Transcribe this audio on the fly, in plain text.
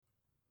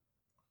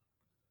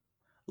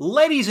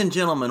Ladies and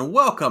gentlemen,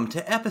 welcome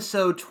to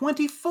episode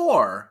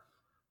 24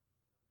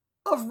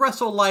 of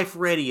Wrestle Life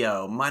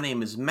Radio. My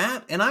name is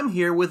Matt, and I'm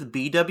here with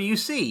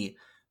BWC.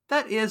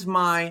 That is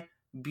my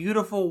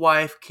beautiful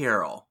wife,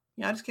 Carol.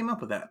 Yeah, I just came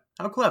up with that.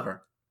 How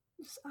clever.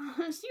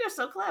 You're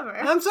so clever.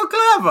 I'm so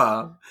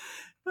clever.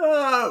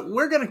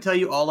 We're going to tell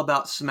you all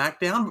about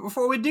SmackDown, but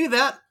before we do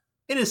that,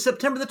 it is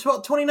September the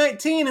 12th,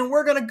 2019, and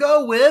we're going to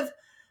go with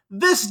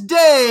This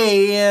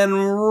Day in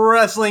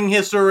Wrestling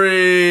History.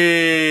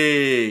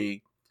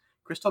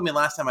 Chris told me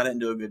last time I didn't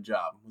do a good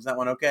job. Was that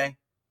one okay?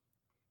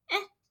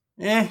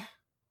 Should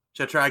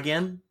I try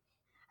again?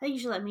 I think you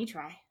should let me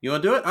try. You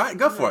want to do it? All right,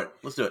 go for it.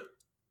 Let's do it.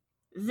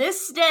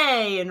 This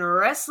Day in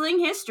Wrestling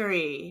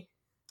History.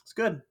 It's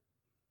good.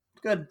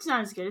 It's good. It's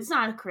not as good. It's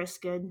not a Chris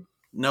good.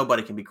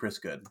 Nobody can be Chris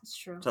good. That's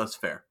true. So it's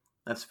fair.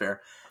 That's fair.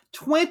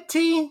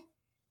 20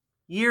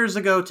 years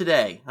ago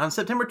today, on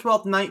September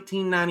 12th,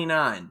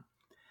 1999,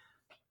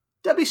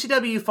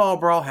 WCW Fall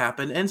Brawl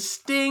happened, and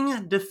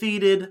Sting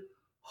defeated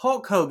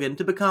Hulk Hogan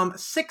to become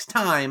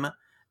 6-time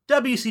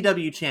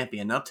WCW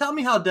champion. Now tell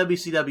me how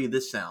WCW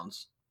this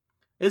sounds.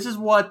 This is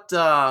what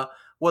the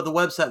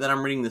website that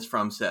I'm reading this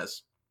from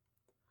says.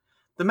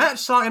 The match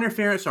saw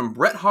interference from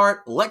Bret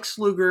Hart, Lex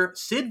Luger,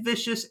 Sid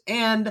Vicious,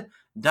 and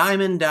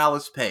Diamond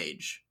Dallas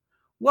Page.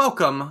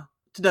 Welcome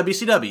to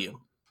WCW.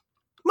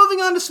 Moving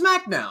on to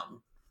SmackDown,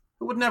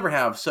 who would never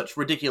have such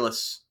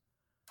ridiculous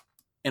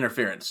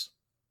interference.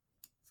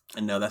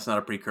 And no, that's not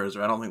a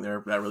precursor. I don't think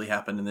that really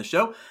happened in this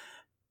show.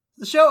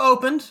 The show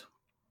opened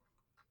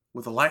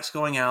with the lights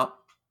going out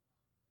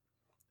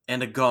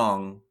and a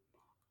gong.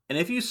 And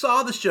if you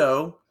saw the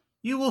show,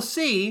 you will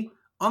see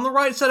on the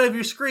right side of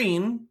your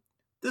screen,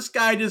 this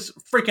guy just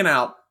freaking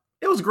out.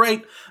 It was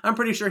great. I'm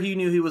pretty sure he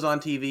knew he was on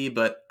TV,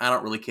 but I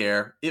don't really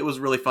care. It was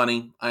really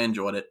funny. I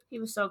enjoyed it. He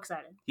was so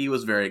excited. He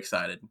was very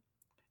excited.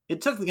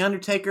 It took The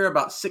Undertaker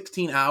about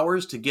 16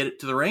 hours to get it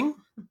to the ring.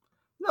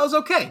 That was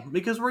okay,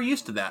 because we're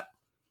used to that.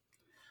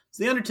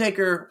 So The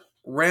Undertaker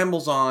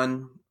rambles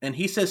on, and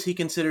he says he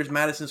considers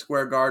Madison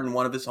Square Garden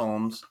one of his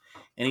homes,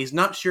 and he's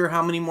not sure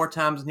how many more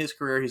times in his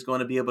career he's going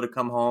to be able to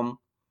come home.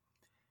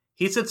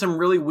 He said some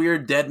really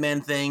weird dead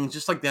man things,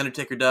 just like The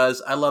Undertaker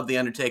does. I love The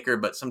Undertaker,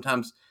 but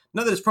sometimes,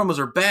 not that his promos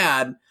are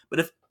bad, but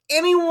if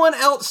anyone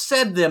else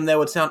said them, they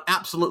would sound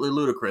absolutely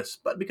ludicrous.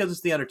 But because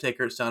it's The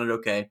Undertaker, it sounded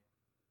okay.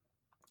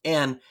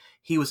 And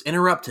he was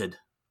interrupted.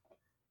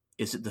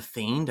 Is it The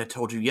Fiend? I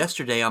told you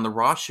yesterday on the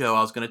Raw show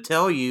I was going to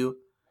tell you.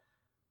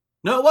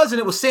 No, it wasn't.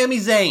 It was Sami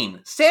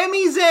Zayn.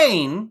 Sami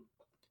Zayn,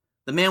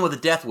 the man with a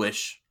death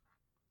wish,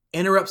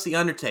 interrupts The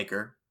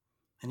Undertaker,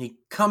 and he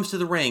comes to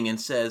the ring and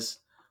says,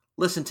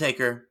 "Listen,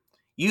 Taker,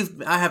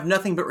 I have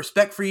nothing but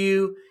respect for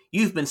you.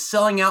 You've been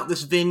selling out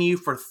this venue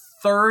for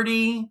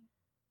 30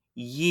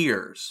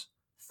 years.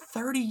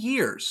 30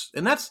 years.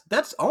 And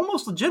that's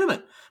almost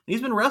legitimate.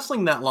 He's been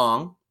wrestling that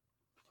long."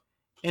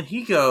 And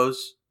he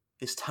goes,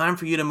 "It's time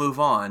for you to move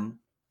on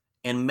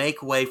and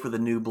make way for the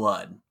new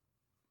blood."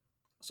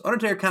 So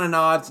Undertaker kind of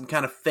nods and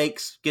kind of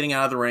fakes getting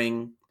out of the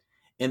ring.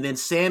 And then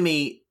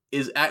Sammy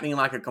is acting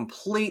like a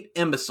complete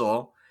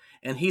imbecile.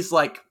 And he's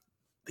like,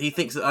 he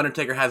thinks that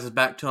Undertaker has his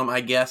back to him,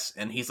 I guess.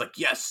 And he's like,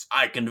 "Yes,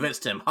 I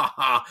convinced him. Ha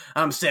ha,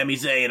 I'm Sami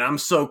Zayn. I'm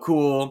so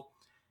cool."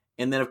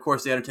 And then, of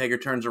course, the Undertaker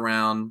turns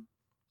around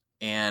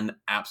and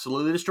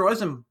absolutely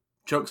destroys him.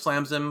 Choke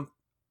slams him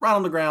right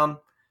on the ground.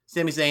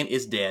 Sami Zayn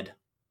is dead.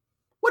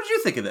 What did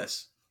you think of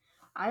this?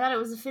 I thought it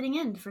was a fitting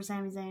end for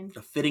Sami Zayn.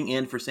 A fitting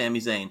end for Sami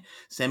Zayn.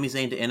 Sami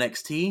Zayn to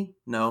NXT?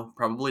 No,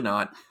 probably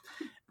not.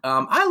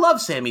 I love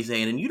Sami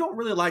Zayn, and you don't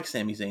really like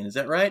Sami Zayn, is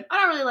that right?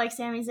 I don't really like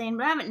Sami Zayn,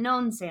 but I haven't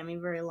known Sami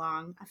very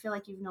long. I feel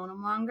like you've known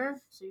him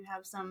longer, so you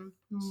have some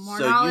more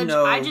knowledge.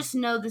 I just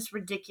know this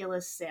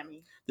ridiculous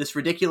Sami. This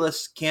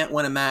ridiculous, can't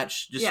win a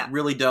match, just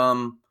really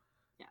dumb.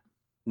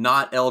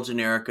 Not El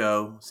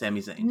Generico, Sami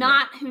Zayn.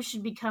 Not who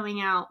should be coming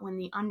out when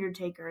The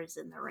Undertaker is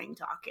in the ring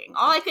talking.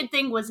 All I could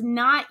think was,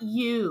 not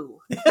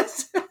you.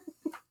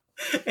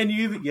 And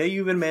you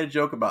even made a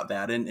joke about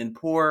that. And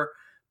poor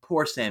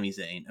Sami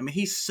Zayn. I mean,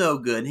 he's so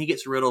good, and he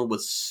gets riddled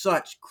with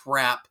such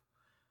crap.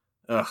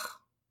 Ugh.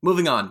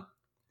 Moving on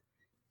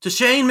to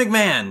Shane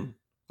McMahon.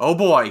 Oh,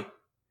 boy.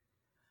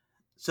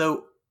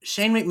 So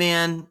Shane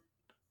McMahon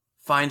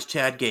finds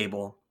Chad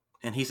Gable.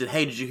 And he said,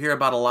 "Hey, did you hear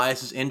about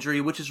Elias's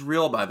injury?" Which is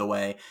real, by the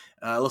way.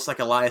 It looks like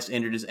Elias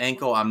injured his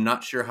ankle. I'm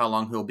not sure how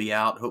long he'll be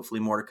out. Hopefully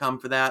more to come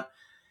for that.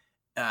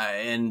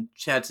 And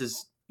Chad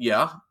says,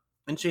 "Yeah."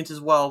 And Shane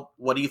says, "Well,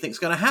 what do you think's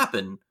going to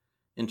happen?"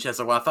 And Chad's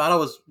like, "Well, I thought I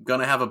was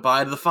going to have a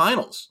bye to the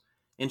finals."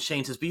 And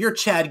Shane says, "But you're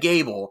Chad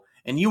Gable,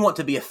 and you want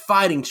to be a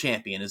fighting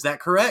champion. Is that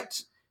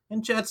correct?"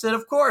 And Chad said,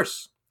 "Of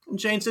course." And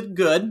Shane said,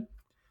 "Good.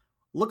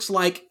 Looks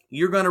like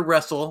you're going to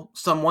wrestle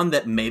someone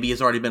that maybe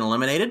has already been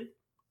eliminated.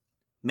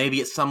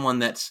 Maybe it's someone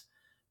that's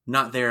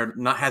not there,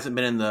 hasn't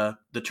been in the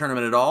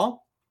tournament at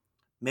all.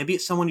 Maybe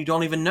it's someone you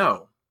don't even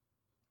know."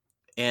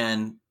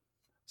 And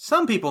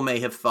some people may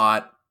have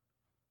thought,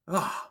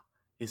 "Oh,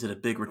 is it a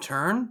big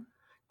return?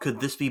 Could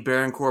this be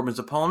Baron Corbin's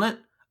opponent?"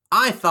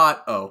 I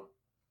thought, "Oh,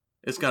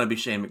 it's going to be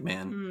Shane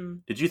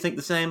McMahon." Did you think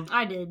the same?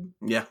 I did.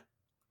 Yeah.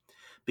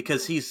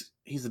 because he's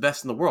the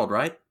best in the world,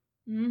 right?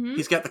 Mm-hmm.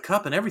 He's got the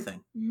cup and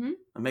everything. Mm-hmm.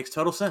 It makes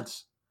total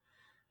sense.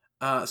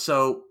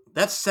 So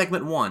that's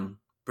segment 1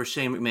 for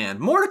Shane McMahon.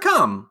 More to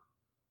come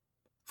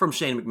from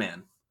Shane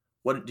McMahon.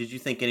 What did you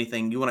think?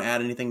 Anything you want to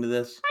add? Anything to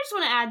this? I just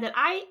want to add that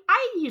I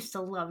used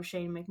to love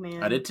Shane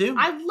McMahon. I did too.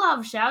 I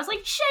love Shane. I was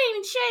like,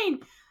 Shane.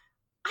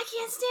 I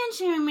can't stand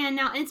Shane McMahon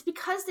now, and it's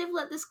because they've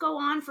let this go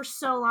on for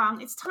so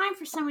long. It's time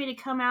for somebody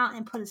to come out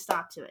and put a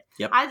stop to it.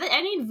 Yep.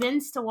 I need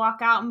Vince to walk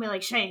out and be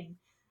like, Shane,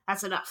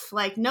 that's enough.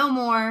 Like, no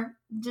more.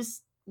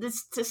 Just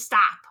this to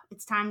stop.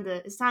 It's time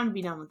to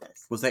be done with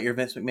this. Was that your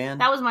Vince McMahon?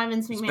 That was my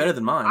Vince McMahon. It's better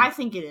than mine. I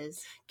think it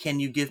is. Can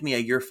you give me a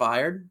 "you're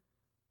fired"?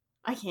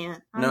 I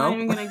can't. I'm No? not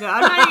even gonna go.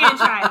 I'm not even gonna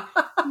try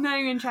it. I'm not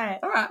even gonna try it.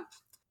 All right.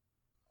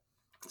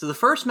 So the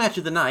first match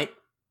of the night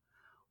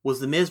was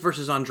The Miz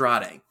versus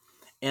Andrade.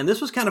 And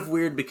this was kind of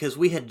weird because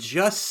we had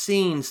just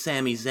seen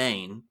Sami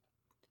Zayn,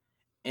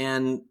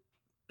 and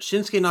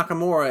Shinsuke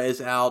Nakamura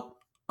is out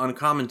on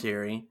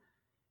commentary.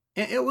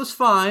 And it was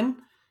fine.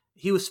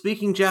 He was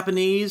speaking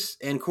Japanese,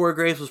 and Corey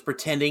Graves was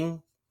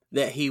pretending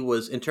that he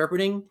was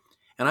interpreting.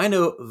 And I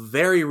know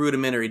very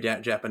rudimentary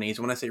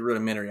Japanese. When I say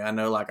rudimentary, I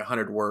know like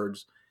 100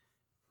 words.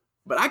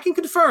 But I can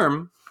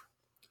confirm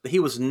that he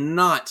was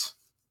not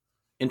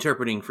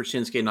interpreting for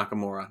Shinsuke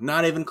Nakamura.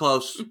 Not even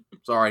close.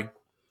 Sorry.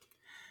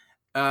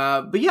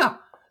 But yeah,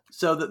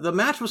 so the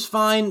match was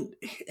fine.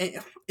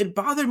 It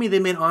bothered me they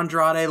made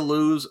Andrade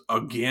lose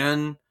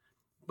again.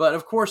 But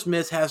of course,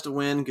 Miz has to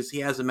win because he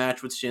has a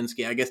match with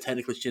Shinsuke. I guess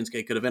technically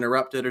Shinsuke could have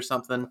interrupted or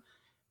something.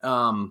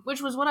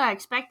 Which was what I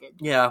expected.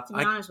 Yeah, to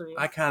be honest with you.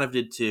 I kind of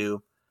did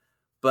too.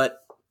 But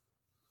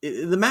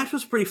the match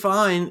was pretty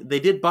fine. They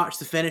did botch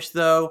the finish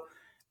though.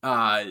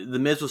 The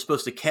Miz was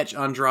supposed to catch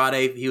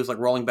Andrade. He was like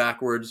rolling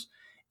backwards,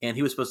 and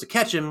he was supposed to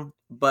catch him,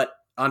 but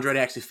Andrade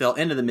actually fell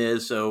into the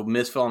Miz, so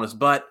Miz fell on his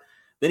butt.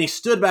 Then he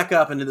stood back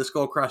up into the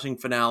skull-crushing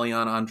finale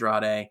on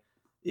Andrade.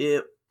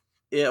 It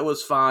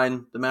was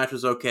fine. The match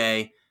was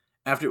okay.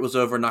 After it was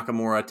over,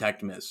 Nakamura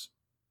attacked Miz.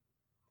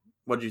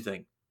 What did you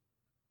think?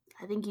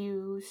 I think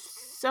you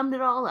summed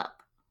it all up.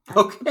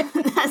 Okay.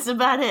 That's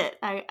about it.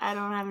 I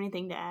don't have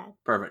anything to add.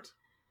 Perfect.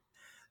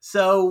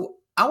 So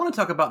I want to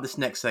talk about this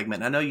next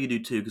segment. I know you do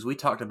too, because we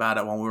talked about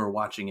it when we were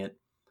watching it.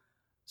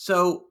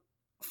 So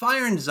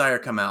Fire and Desire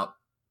come out,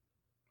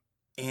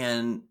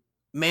 and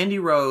Mandy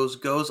Rose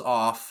goes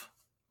off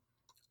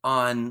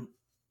on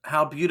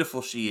how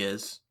beautiful she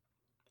is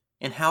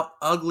and how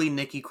ugly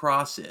Nikki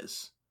Cross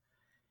is.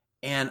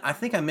 And I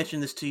think I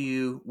mentioned this to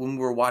you when we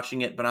were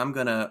watching it, but I'm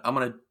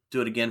gonna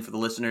do it again for the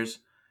listeners.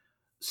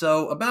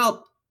 So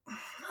about,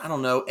 I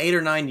don't know, 8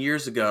 or 9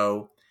 years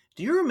ago,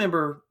 do you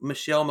remember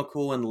Michelle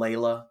McCool and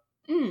Layla?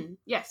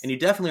 Yes. And you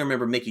definitely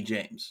remember Mickie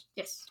James.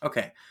 Yes.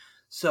 Okay.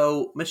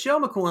 So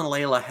Michelle McCool and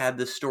Layla had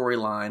this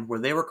storyline where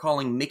they were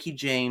calling Mickie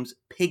James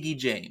Piggy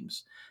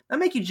James. Now,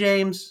 Mickie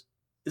James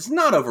is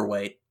not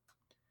overweight,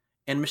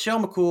 and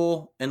Michelle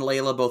McCool and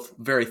Layla both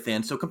very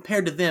thin. So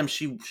compared to them,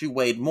 she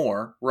weighed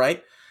more,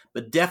 right?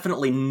 But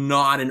definitely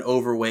not an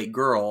overweight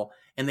girl.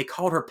 And they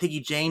called her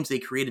Piggy James. They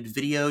created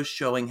videos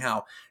showing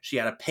how she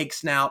had a pig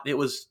snout. It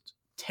was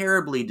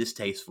terribly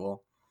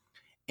distasteful.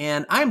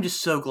 And I'm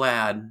just so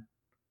glad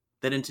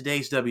that in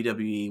today's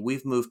WWE,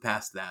 we've moved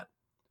past that.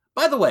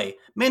 By the way,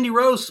 Mandy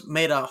Rose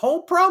made a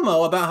whole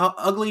promo about how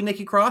ugly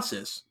Nikki Cross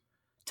is.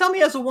 Tell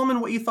me as a woman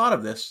what you thought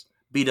of this,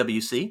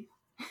 BWC.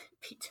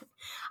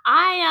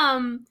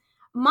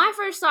 My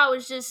first thought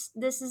was just,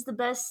 this is the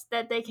best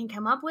that they can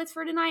come up with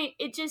for tonight.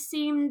 It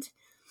seemed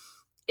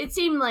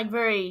like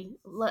very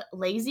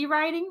lazy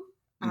writing.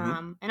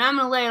 Mm-hmm. And I'm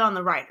going to lay it on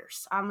the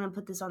writers. I'm going to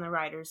put this on the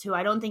writers, who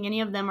I don't think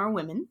any of them are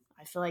women.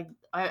 I feel like,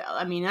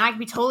 I mean, I could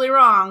be totally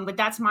wrong, but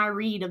that's my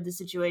read of the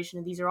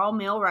situation. These are all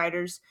male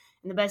writers,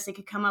 and the best they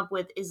could come up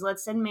with is,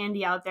 let's send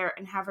Mandy out there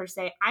and have her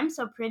say, I'm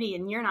so pretty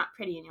and you're not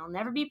pretty and you'll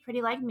never be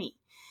pretty like me.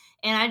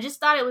 And I just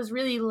thought it was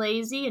really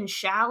lazy and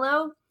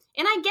shallow.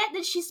 And I get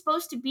that she's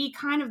supposed to be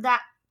kind of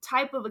that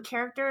type of a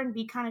character and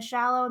be kind of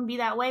shallow and be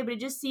that way, but it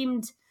just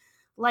seemed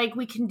like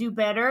we can do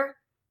better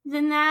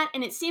than that.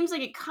 And it seems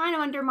like it kind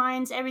of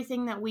undermines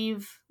everything that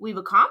we've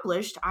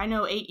accomplished. I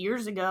know 8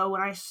 years ago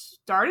when I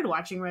started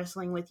watching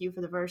wrestling with you for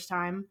the first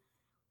time,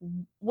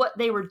 what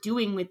they were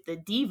doing with the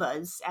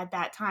divas at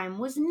that time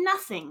was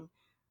nothing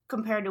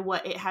compared to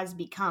what it has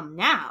become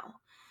now.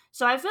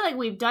 So I feel like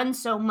we've done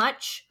so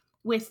much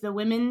with the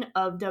women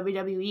of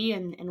WWE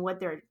and what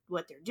they're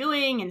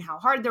doing and how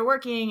hard they're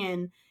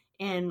working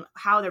and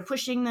how they're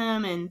pushing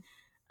them, and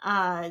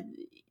I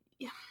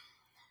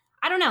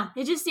don't know.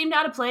 It just seemed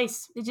out of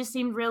place. It just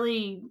seemed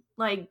really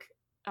like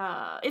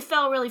it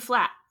fell really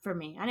flat for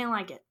me. I didn't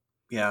like it.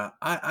 Yeah,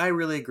 I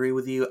really agree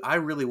with you. I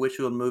really wish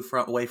we would move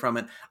away from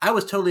it. I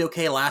was totally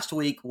okay last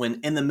week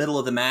when in the middle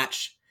of the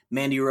match,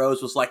 Mandy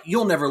Rose was like,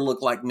 you'll never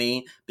look like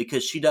me,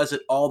 because she does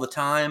it all the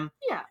time.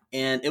 Yeah.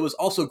 And it was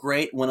also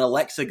great when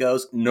Alexa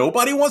goes,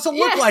 nobody wants to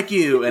look like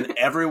you. And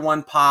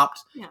everyone popped,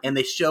 and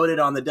they showed it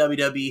on the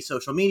WWE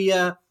social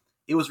media.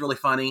 It was really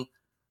funny.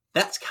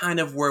 That's kind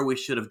of where we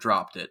should have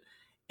dropped it.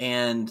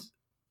 And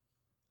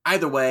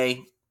either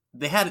way,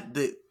 they had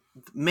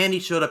Mandy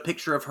showed a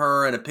picture of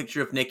her and a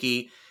picture of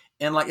Nikki.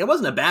 And, like, it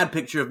wasn't a bad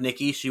picture of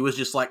Nikki. She was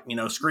just, like,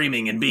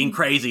 screaming and being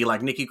crazy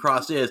like Nikki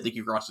Cross is.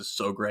 Nikki Cross is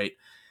so great.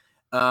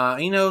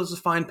 It was a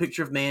fine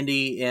picture of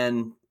Mandy,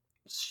 and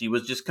she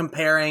was just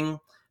comparing.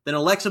 Then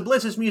Alexa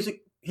Bliss's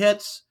music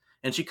hits,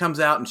 and she comes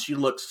out, and she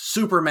looks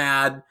super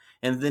mad.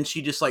 And then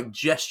she just, like,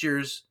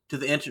 gestures to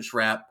the entrance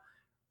ramp.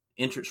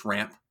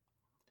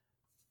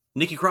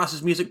 Nikki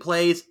Cross's music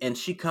plays, and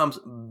she comes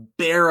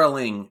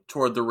barreling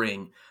toward the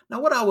ring. Now,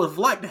 what I would have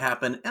liked to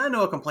happen, and I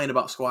know I complain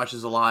about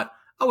squashes a lot,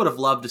 I would have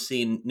loved to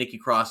see Nikki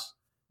Cross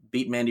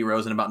beat Mandy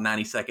Rose in about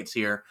 90 seconds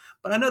here.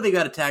 But I know they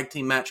got a tag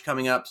team match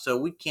coming up, so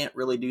we can't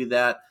really do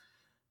that.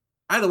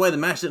 Either way, the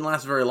match didn't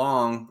last very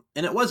long,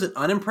 and it wasn't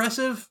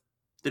unimpressive.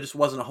 There just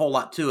wasn't a whole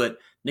lot to it.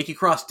 Nikki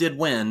Cross did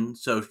win,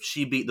 so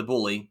she beat the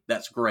Bully.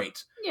 That's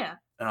great. Yeah.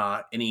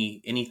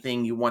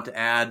 Anything you want to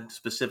add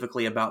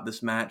specifically about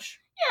this match?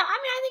 Yeah,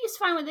 I think it's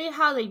fine with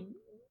how they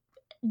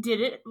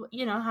did it,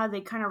 how they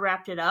kind of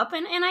wrapped it up,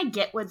 and I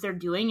get what they're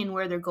doing and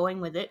where they're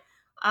going with it.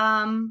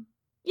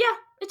 Yeah,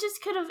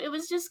 it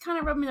was just kind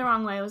of rubbed me the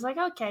wrong way. It was like,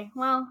 okay,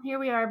 well, here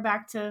we are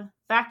back to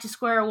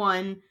square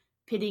one,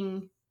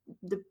 pitting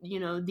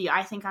the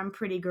I think I'm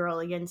pretty girl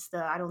against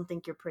the I don't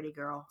think you're pretty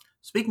girl.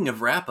 Speaking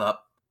of wrap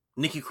up,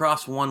 Nikki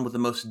Cross won with the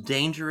most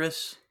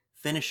dangerous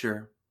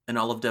finisher in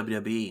all of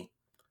WWE,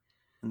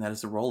 and that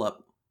is the roll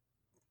up.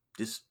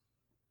 Just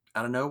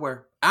out of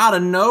nowhere.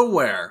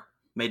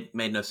 Made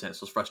no sense.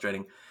 It was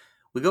frustrating.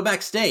 We go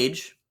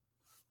backstage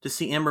to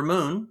see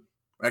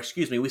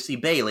we see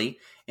Bayley,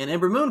 and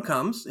Ember Moon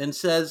comes and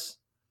says,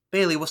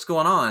 "Bayley, what's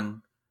going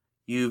on?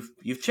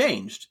 You've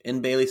changed."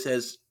 And Bayley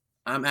says,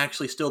 "I'm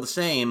actually still the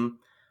same.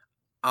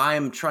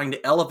 I'm trying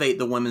to elevate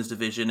the women's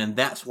division, and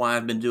that's why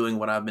I've been doing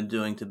what I've been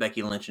doing to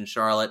Becky Lynch and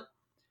Charlotte."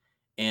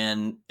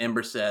 And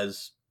Ember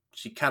says,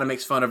 she kind of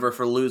makes fun of her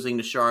for losing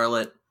to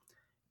Charlotte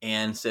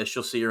and says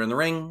she'll see her in the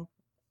ring.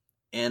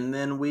 And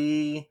then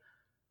we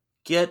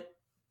get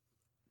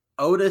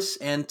Otis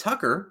and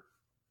Tucker,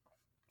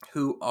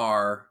 who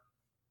are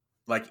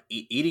like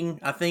eating,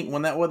 I think,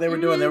 what they were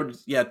doing. They were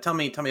tell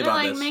me They're about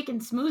like this. Making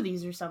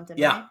smoothies or something.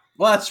 Yeah. Right?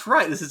 Well, that's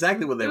right. This is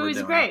exactly what they were doing.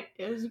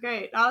 It was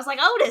great. I was like,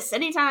 Otis.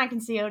 Anytime I can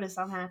see Otis,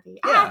 I'm happy.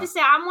 Yeah. I have to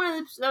say, I'm one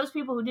of those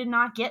people who did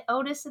not get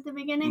Otis at the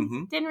beginning.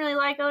 Mm-hmm. Didn't really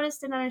like Otis.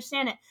 Didn't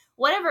understand it.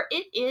 Whatever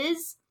it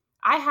is,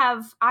 I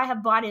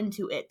have bought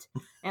into it,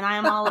 and I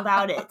am all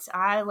about it.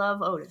 I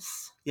love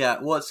Otis. Yeah.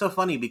 Well, it's so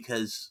funny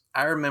because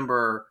I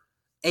remember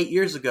 8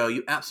 years ago,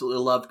 you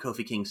absolutely loved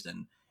Kofi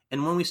Kingston,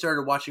 and when we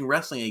started watching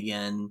wrestling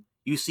again,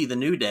 you see the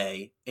New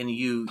Day, and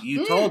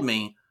you told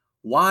me,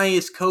 why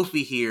is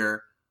Kofi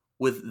here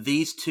with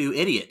these two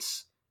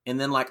idiots? And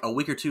then like a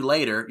week or two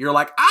later, you're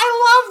like,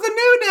 I love the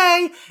New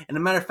Day. And as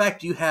a matter of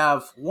fact, you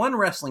have one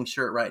wrestling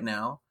shirt right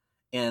now.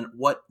 And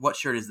what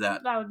shirt is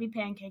that? That would be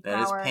Pancake Power.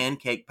 That is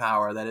Pancake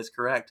Power. That is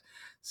correct.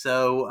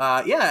 So,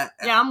 Yeah,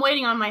 I'm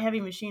waiting on my Heavy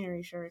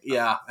Machinery shirt.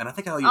 Yeah, and I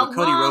think I'll use a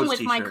Cody Rhodes t-shirt.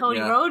 With my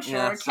Cody Rhodes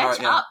shirt.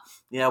 Catch up.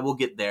 Yeah, we'll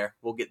get there.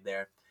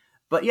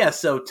 But yeah,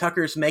 so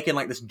Tucker's making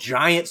like this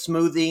giant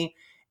smoothie,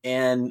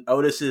 and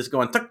Otis is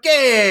going, Tucker,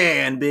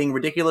 and being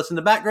ridiculous in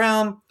the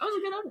background. That was a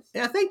good Otis.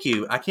 Yeah, thank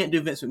you. I can't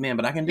do Vince McMahon,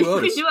 but I can do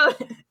Otis. You can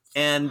do Otis.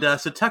 And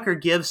so Tucker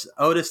gives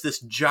Otis this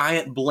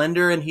giant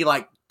blender, and he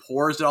like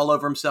pours it all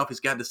over himself.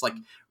 He's got this like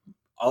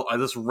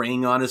this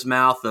ring on his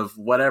mouth of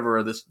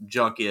whatever this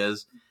junk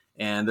is,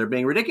 and they're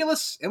being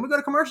ridiculous. And we go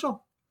to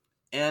commercial,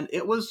 and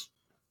it was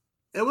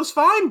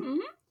fine. Mm-hmm.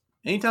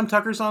 Anytime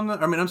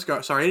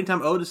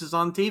anytime Otis is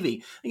on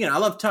TV. Again, I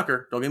love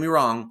Tucker. Don't get me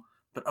wrong,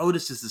 but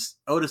Otis is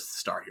the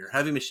star here.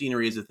 Heavy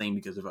Machinery is a thing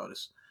because of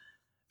Otis.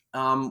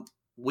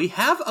 We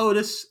have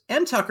Otis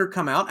and Tucker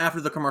come out after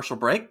the commercial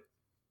break,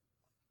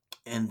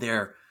 and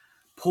they're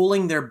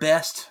pulling their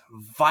best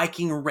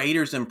Viking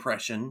Raiders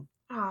impression,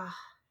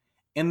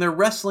 and they're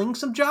wrestling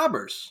some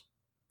jobbers.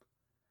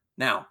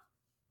 Now,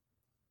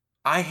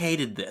 I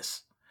hated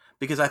this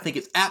because I think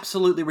it's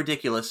absolutely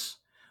ridiculous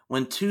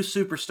when two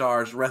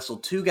superstars wrestle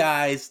two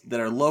guys that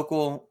are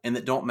local and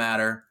that don't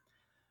matter.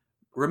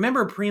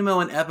 Remember, Primo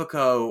and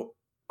Epico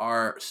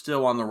are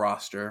still on the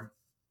roster.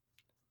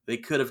 They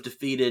could have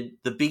defeated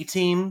the B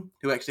Team,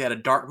 who actually had a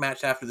dark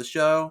match after the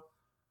show.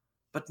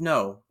 But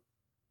no.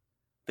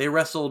 They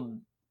wrestled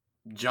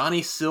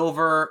Johnny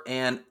Silver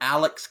and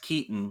Alex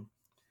Keaton,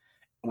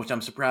 which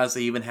I'm surprised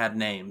they even had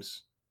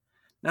names.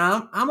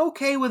 Now, I'm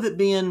okay with it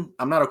being...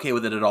 I'm not okay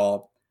with it at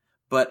all,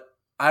 but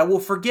I will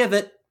forgive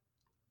it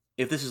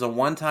if this is a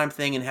one-time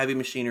thing and Heavy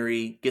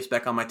Machinery gets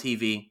back on my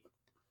TV.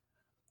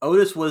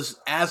 Otis was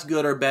as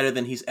good or better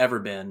than he's ever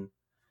been.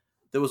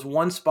 There was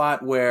one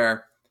spot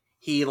where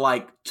he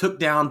took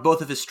down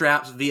both of his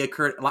straps via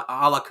a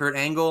la Kurt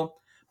Angle,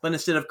 but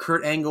instead of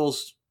Kurt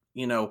Angle's,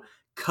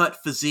 cut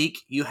physique,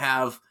 you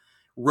have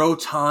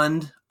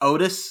rotund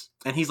Otis,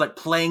 and he's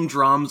playing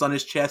drums on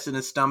his chest and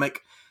his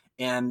stomach,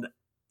 and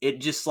it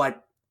just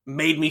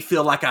made me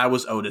feel like I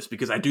was Otis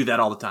because I do that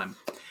all the time.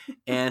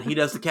 And he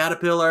does the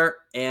Caterpillar,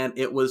 and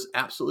it was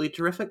absolutely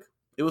terrific.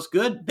 It was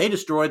good. They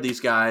destroyed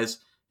these guys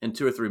in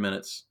 2 or 3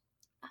 minutes.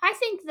 I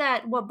think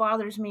that what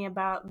bothers me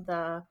about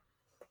the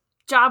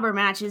jobber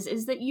matches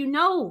is that you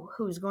know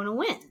who's going to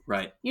win.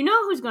 Right. You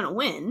know who's going to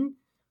win.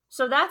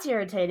 So that's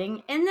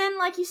irritating. And then,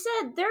 like you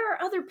said, there are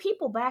other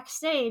people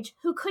backstage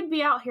who could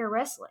be out here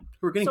wrestling.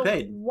 We're getting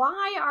paid.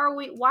 Why are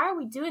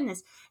we doing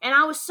this? And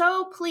I was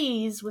so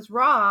pleased with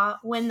Raw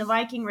when the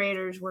Viking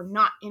Raiders were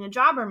not in a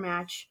jobber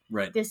match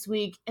this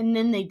week, and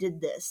then they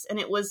did this. And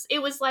it was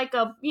like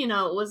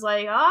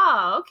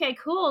okay,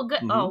 cool, good.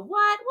 Mm-hmm. Oh,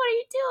 what are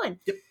you doing?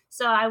 Yep.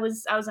 So I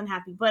was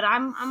unhappy, but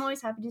I'm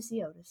always happy to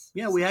see Otis.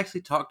 Yeah, we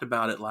actually talked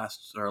about it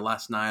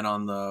last night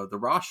on the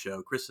Raw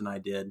show. Chris and I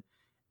did,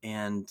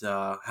 and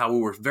how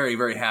we were very,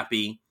 very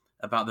happy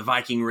about the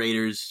Viking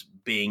Raiders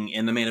being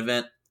in the main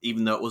event,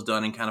 even though it was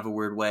done in kind of a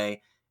weird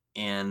way.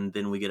 And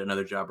then we get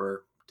another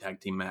jobber tag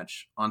team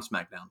match on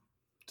SmackDown.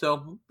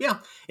 So yeah,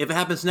 if it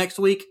happens next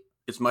week,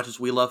 as much as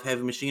we love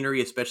Heavy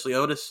Machinery, especially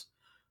Otis,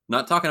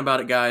 not talking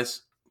about it,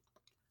 guys.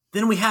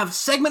 Then we have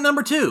segment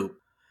number 2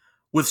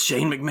 with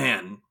Shane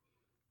McMahon.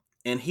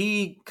 And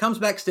he comes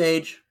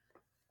backstage.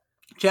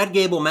 Chad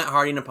Gable, Matt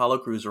Hardy, and Apollo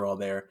Crews are all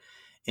there.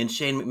 And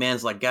Shane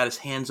McMahon's like got his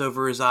hands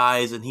over his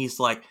eyes. And he's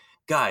like,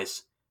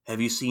 guys,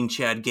 have you seen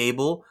Chad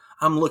Gable?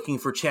 I'm looking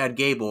for Chad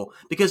Gable.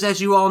 Because as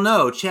you all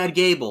know, Chad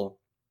Gable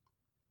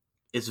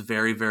is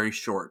very, very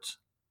short.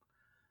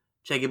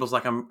 Chad Gable's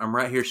like, I'm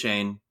right here,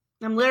 Shane.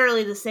 I'm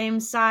literally the same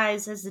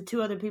size as the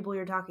 2 other people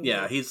you're talking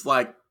about. Yeah, he's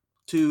like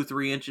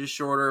 2-3 inches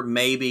shorter,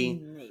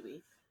 maybe.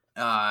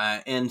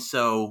 And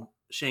so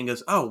Shane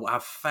goes, oh, I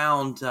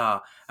found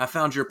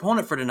your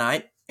opponent for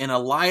tonight, and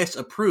Elias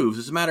approves.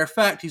 As a matter of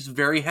fact, he's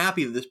very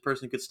happy that this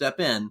person could step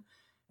in.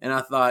 And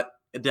I thought,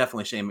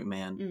 definitely Shane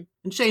McMahon.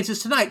 And Shane says,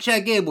 tonight,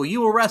 Chad Gable, you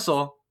will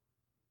wrestle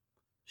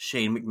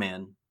Shane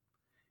McMahon.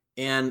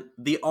 And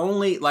the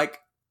only,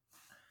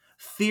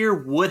 fear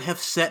would have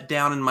set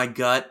down in my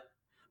gut,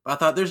 but I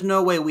thought there's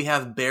no way we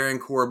have Baron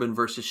Corbin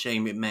versus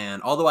Shane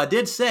McMahon. Although I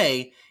did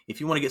say,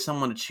 if you want to get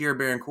someone to cheer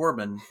Baron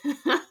Corbin,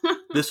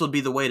 this would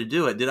be the way to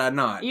do it. Did I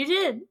not? You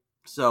did.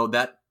 So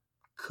that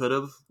could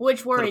have.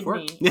 Which worried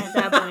me at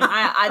that point.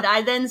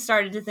 I then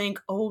started to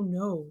think, oh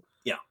no.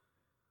 Yeah.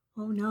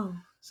 Oh no.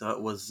 So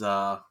it was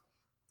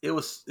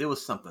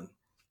something.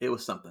 It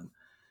was something.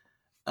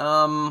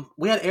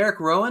 We had Eric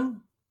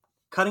Rowan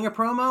cutting a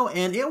promo,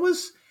 and it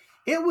was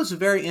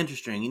very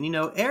interesting. And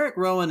Eric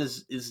Rowan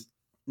is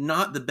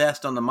not the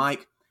best on the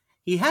mic.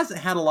 He hasn't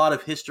had a lot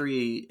of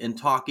history in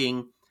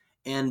talking,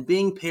 and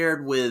being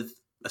paired with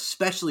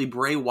especially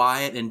Bray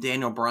Wyatt and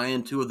Daniel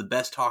Bryan, 2 of the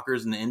best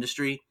talkers in the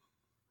industry,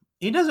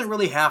 he doesn't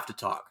really have to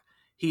talk.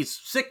 He's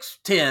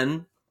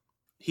 6'10",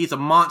 he's a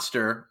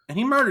monster, and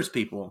he murders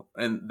people,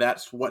 and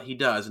that's what he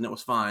does, and it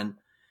was fine.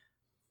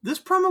 This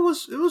promo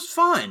was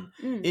fine.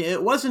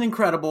 It wasn't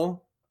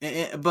incredible,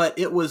 but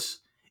it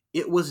was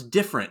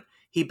different.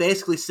 He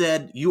basically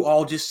said, you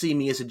all just see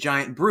me as a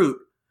giant brute,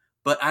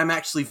 but I'm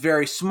actually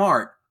very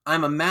smart.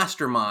 I'm a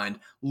mastermind.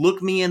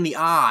 Look me in the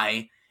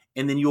eye,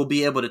 and then you'll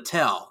be able to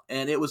tell.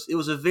 And it was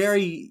a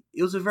very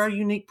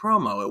unique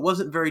promo. It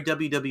wasn't very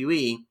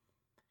WWE,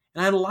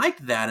 and I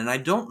liked that. And I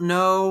don't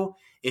know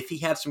if he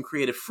had some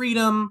creative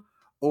freedom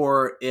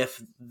or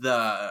if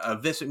the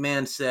Vince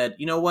McMahon said,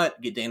 you know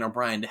what, get Daniel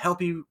Bryan to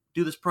help you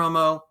do this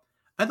promo.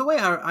 Either way,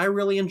 I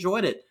really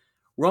enjoyed it.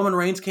 Roman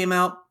Reigns came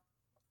out.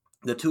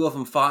 The 2 of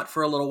them fought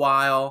for a little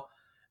while.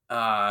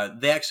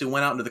 They actually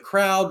went out into the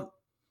crowd.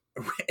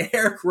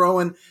 Eric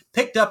Rowan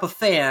picked up a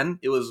fan.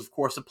 It was, of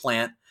course, a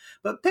plant.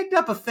 But picked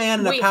up a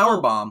fan in a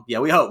powerbomb. Yeah,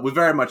 we hope. We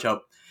very much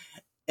hope.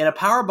 In a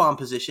powerbomb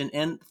position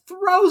and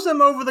throws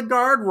him over the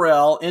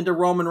guardrail into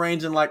Roman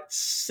Reigns and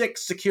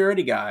 6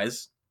 security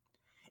guys.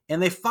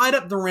 And they fight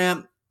up the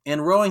ramp,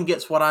 and Rowan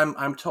gets what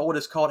I'm told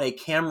is called a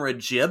camera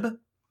jib,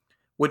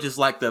 which is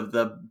like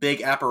the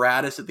big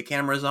apparatus that the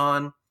camera's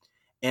on,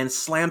 and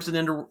slams it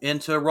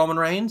into Roman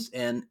Reigns.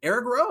 And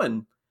Eric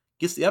Rowan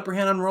gets the upper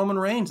hand on Roman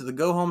Reigns at the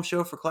go-home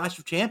show for Clash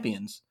of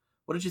Champions.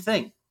 What did you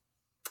think?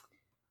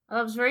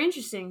 That was very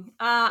interesting.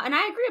 And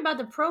I agree about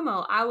the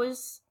promo.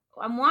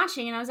 I'm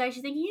watching, and I was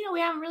actually thinking,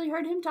 we haven't really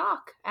heard him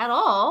talk at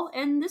all.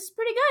 And this is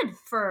pretty good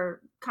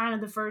for kind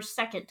of the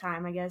second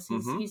time, I guess,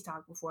 he's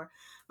talked before.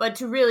 But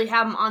to really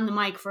have him on the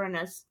mic for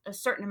a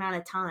certain amount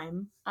of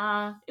time,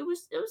 it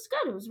was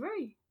good. It was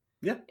very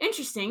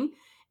interesting.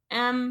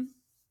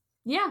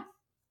 Yeah.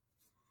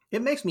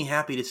 It makes me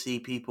happy to see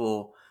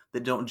people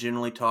that don't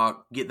generally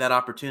talk get that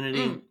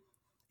opportunity.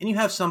 And you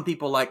have some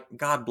people like,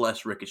 God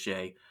bless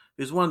Ricochet,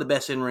 who's one of the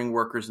best in-ring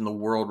workers in the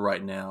world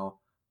right now.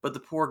 But the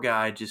poor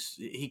guy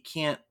he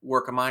can't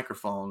work a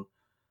microphone.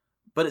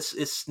 But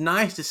it's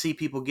nice to see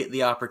people get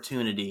the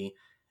opportunity.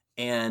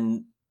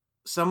 And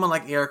someone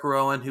like Eric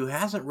Rowan, who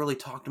hasn't really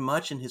talked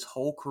much in his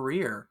whole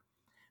career,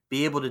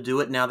 be able to do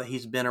it now that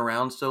he's been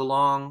around so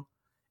long.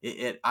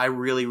 I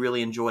really,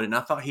 really enjoyed it. And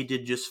I thought he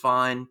did just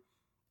fine.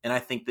 And I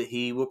think that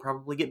he will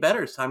probably get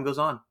better as time goes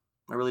on.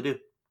 I really do.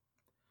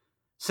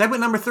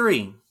 Segment number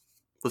 3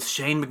 with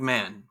Shane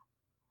McMahon.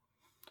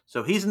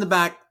 So he's in the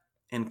back,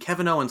 and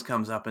Kevin Owens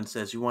comes up and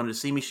says, you wanted to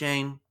see me,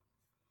 Shane?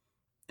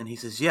 And he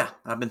says, yeah,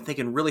 I've been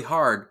thinking really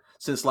hard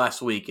since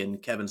last week. And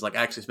Kevin's like,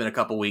 actually, it's been a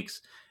couple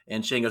weeks.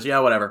 And Shane goes, yeah,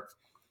 whatever.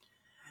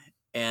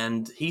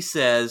 And he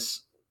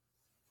says,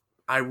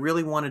 I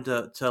really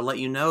wanted to let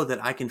you know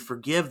that I can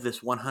forgive this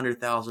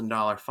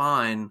 $100,000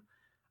 fine.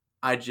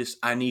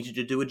 I need you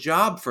to do a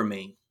job for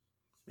me.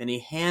 And he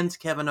hands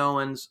Kevin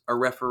Owens a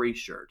referee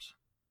shirt.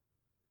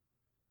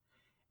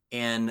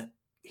 And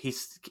he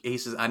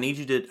says, I need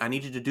you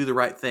to do the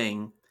right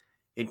thing.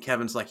 And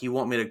Kevin's like, you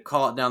want me to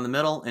call it down the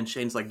middle? And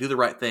Shane's like, do the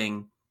right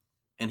thing.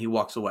 And he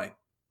walks away.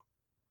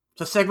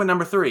 So segment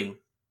number 3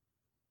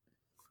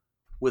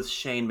 with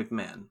Shane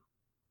McMahon.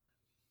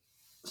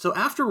 So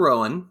after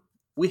Rowan,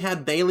 we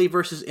had Bayley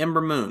versus Ember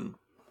Moon.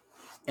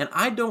 And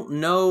I don't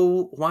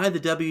know why the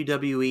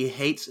WWE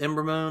hates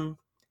Ember Moon,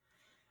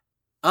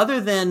 other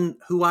than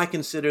who I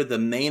consider the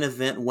main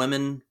event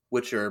women,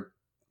 which are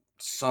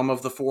some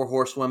of the 4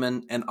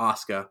 horsewomen and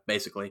Asuka,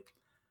 basically.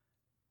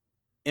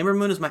 Ember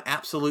Moon is my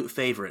absolute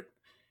favorite.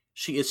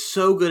 She is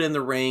so good in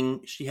the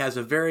ring. She has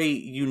a very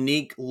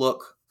unique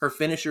look. Her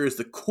finisher is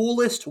the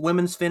coolest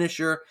women's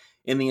finisher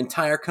in the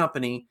entire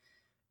company.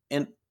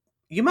 And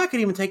you might could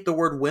even take the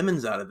word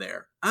women's out of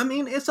there. I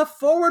mean, it's a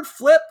forward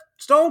flip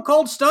Stone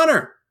Cold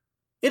Stunner.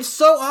 It's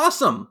so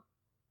awesome.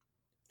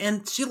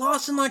 And she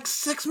lost in like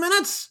 6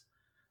 minutes.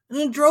 And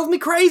it drove me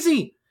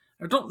crazy.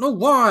 I don't know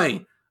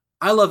why.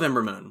 I love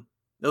Ember Moon.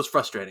 It was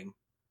frustrating.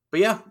 But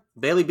yeah,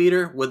 Bayley beat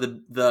her with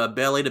the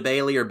belly to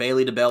Bayley or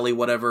Bayley to belly,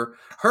 whatever.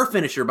 Her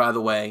finisher, by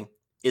the way,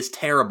 is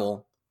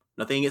terrible.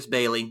 Nothing against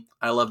Bayley.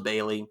 I love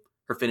Bayley.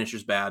 Her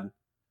finisher's bad.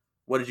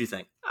 What did you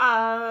think?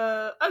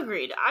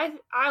 Agreed.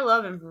 I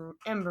love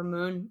Ember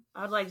Moon.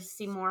 I'd like to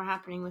see more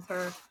happening with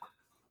her.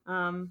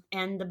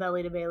 And the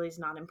belly to Bailey's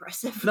not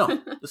impressive.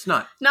 No, it's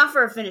not. Not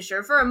for a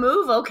finisher. For a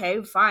move,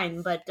 okay,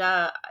 fine. But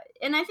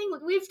and I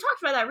think we've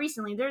talked about that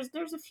recently.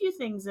 There's a few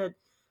things that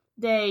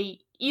they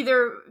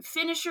either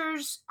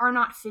finishers are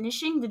not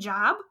finishing the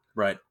job,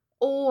 right,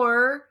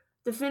 or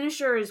the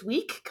finisher is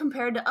weak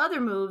compared to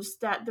other moves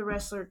that the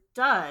wrestler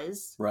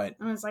does. Right.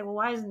 And it's like, well,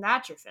 why isn't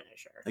that your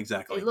finisher?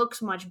 Exactly. It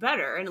looks much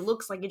better, and it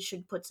looks like it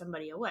should put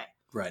somebody away.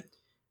 Right.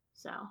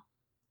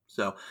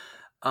 So,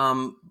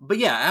 but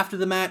yeah, after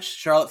the match,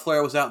 Charlotte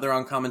Flair was out there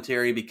on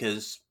commentary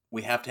because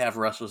we have to have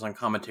wrestlers on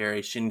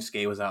commentary.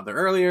 Shinsuke was out there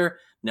earlier.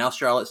 Now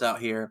Charlotte's out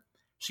here.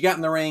 She got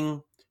in the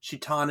ring. She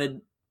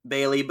taunted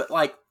Bayley, but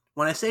like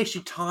when I say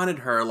she taunted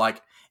her,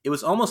 like it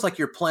was almost like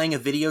you're playing a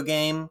video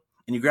game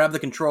and you grab the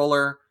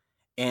controller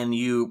and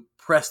you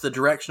press the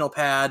directional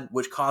pad,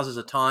 which causes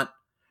a taunt.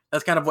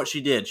 That's kind of what she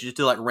did. She just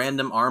did like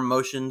random arm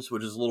motions,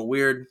 which is a little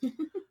weird,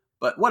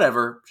 but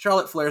whatever.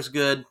 Charlotte Flair's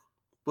good.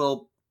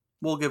 We'll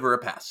give her a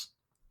pass.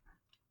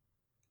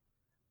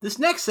 This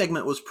next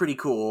segment was pretty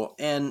cool,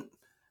 and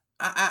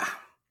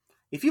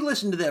if you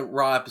listened to that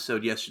Raw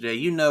episode yesterday,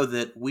 you know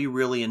that we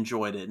really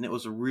enjoyed it, and it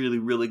was a really,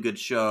 really good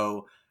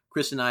show.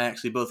 Chris and I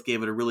actually both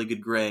gave it a really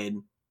good grade.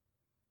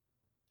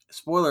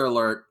 Spoiler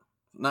alert,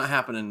 not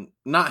happening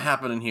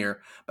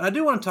here. But I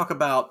do want to talk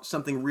about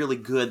something really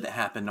good that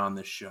happened on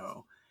this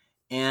show.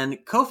 And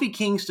Kofi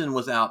Kingston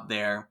was out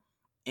there,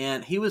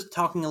 and he was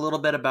talking a little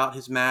bit about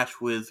his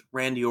match with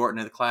Randy Orton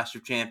at the Clash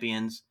of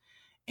Champions.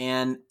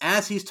 And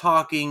as he's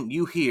talking,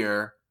 you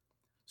hear,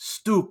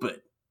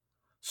 stupid,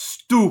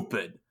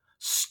 stupid,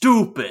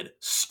 stupid,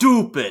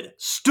 stupid,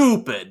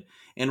 stupid.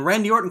 And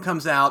Randy Orton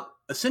comes out,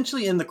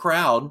 essentially in the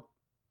crowd,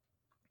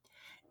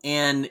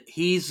 and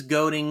he's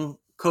goading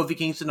Kofi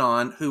Kingston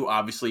on, who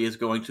obviously is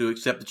going to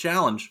accept the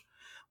challenge.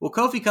 Well,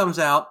 Kofi comes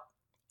out,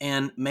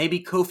 and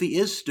maybe Kofi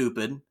is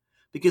stupid,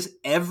 because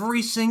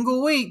every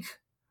single week,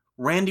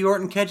 Randy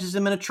Orton catches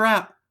him in a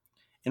trap.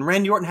 And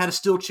Randy Orton had a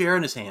steel chair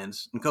in his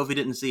hands, and Kofi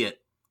didn't see it.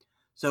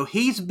 So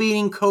he's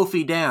beating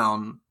Kofi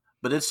down,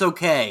 but it's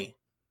okay,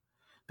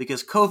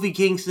 because Kofi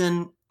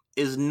Kingston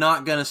is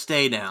not going to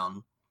stay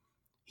down.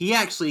 He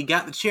actually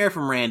got the chair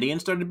from Randy and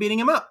started beating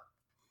him up.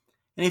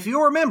 And if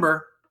you'll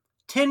remember,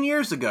 10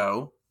 years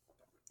ago,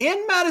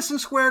 in Madison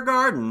Square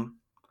Garden,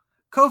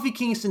 Kofi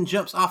Kingston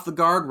jumps off the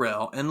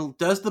guardrail and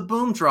does the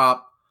boom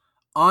drop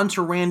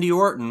onto Randy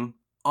Orton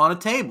on a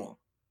table.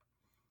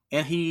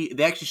 And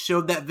they actually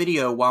showed that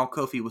video while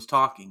Kofi was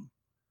talking.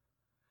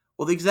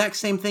 Well, the exact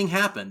same thing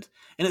happened.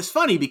 And it's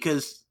funny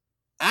because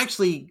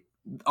actually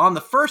on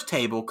the first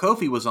table,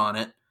 Kofi was on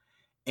it,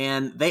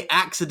 and they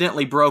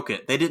accidentally broke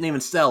it. They didn't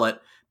even sell it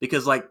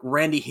because like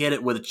Randy hit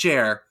it with a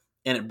chair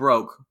and it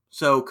broke.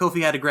 So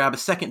Kofi had to grab a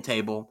second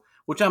table,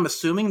 which I'm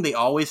assuming they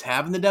always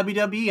have in the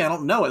WWE. I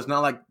don't know. It's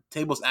not like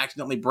tables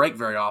accidentally break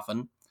very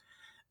often.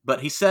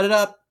 But he set it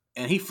up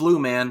and he flew,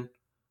 man.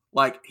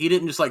 Like he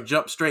didn't just like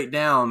jump straight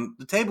down.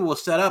 The table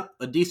was set up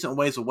a decent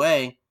ways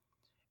away,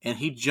 and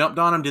he jumped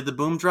on him, did the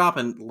boom drop,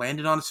 and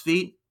landed on his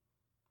feet.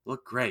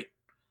 Looked great.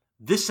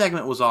 This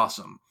segment was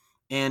awesome.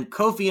 And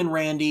Kofi and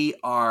Randy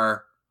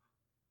are,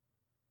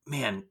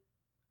 man,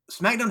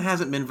 SmackDown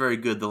hasn't been very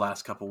good the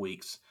last couple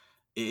weeks.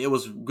 It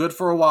was good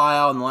for a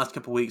while, and the last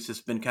couple weeks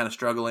it's been kind of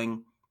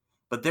struggling.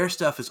 But their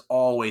stuff is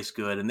always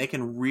good, and they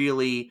can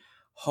really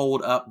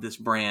hold up this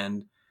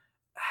brand.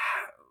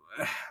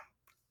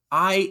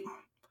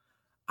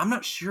 I'm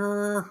not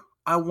sure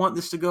I want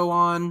this to go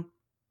on,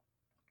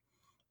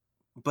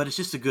 but it's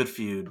just a good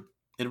feud.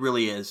 It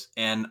really is,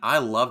 and I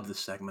love this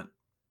segment.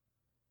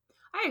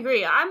 I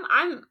agree.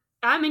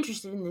 I'm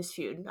interested in this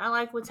feud. I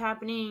like what's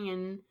happening,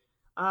 and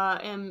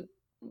am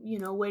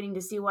waiting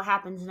to see what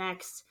happens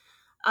next.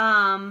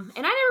 And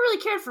I never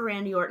really cared for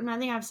Randy Orton. I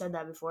think I've said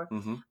that before,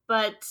 Mm-hmm.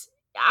 but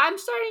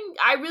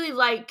I really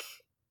like.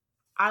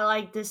 I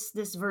like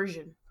this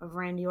version of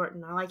Randy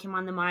Orton. I like him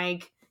on the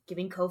mic,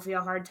 giving Kofi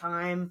a hard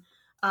time.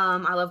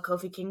 I love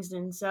Kofi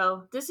Kingston,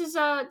 so this is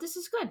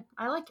good.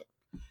 I like it.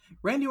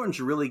 Randy Orton's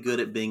really good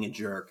at being a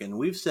jerk, and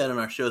we've said on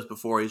our shows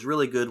before he's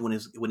really good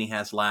when he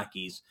has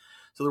lackeys.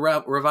 So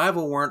the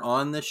Revival weren't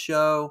on this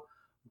show,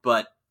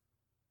 but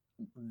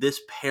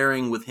this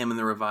pairing with him in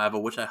the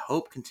Revival, which I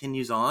hope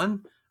continues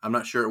on, I'm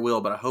not sure it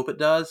will, but I hope it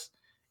does.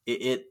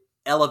 It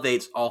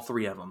elevates all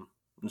three of them.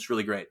 It's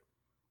really great.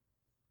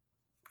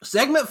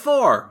 Segment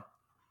 4,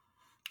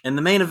 in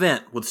the main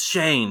event with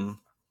Shane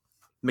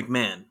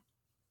McMahon.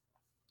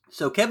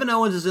 So Kevin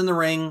Owens is in the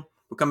ring.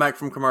 We'll come back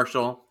from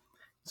commercial.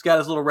 He's got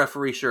his little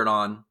referee shirt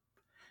on.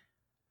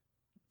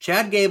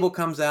 Chad Gable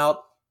comes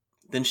out.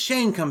 Then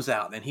Shane comes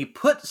out, and he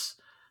puts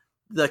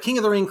the King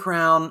of the Ring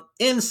crown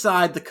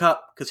inside the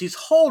cup because he's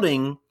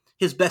holding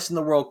his Best in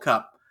the World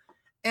cup.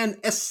 And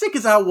as sick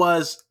as I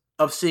was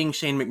of seeing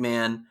Shane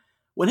McMahon,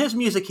 when his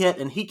music hit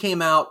and he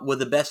came out with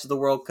the Best of the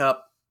World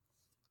cup,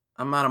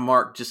 I might have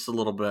marked just a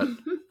little bit.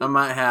 I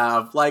might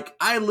have.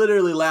 I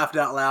literally laughed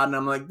out loud, and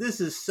I'm like, this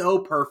is so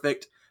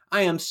perfect.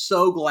 I am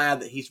so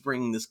glad that he's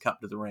bringing this cup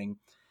to the ring.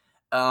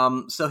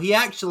 So he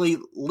actually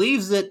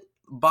leaves it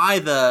by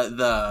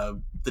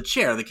the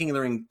chair, the King of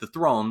the Ring, the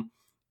throne,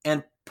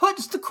 and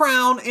puts the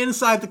crown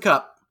inside the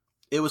cup.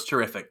 It was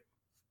terrific.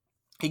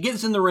 He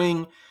gets in the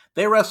ring.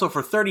 They wrestle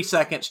for 30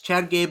 seconds.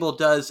 Chad Gable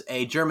does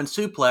a German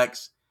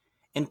suplex,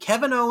 and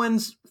Kevin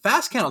Owens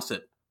fast counts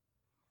it.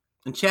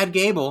 And Chad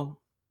Gable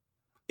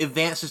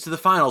advances to the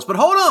finals. But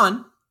hold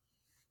on,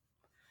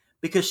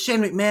 because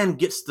Shane McMahon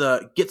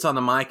gets on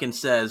the mic and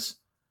says,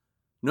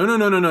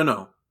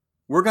 No.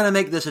 We're going to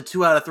make this a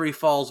 2 out of 3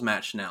 falls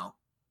match now,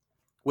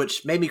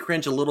 which made me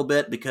cringe a little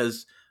bit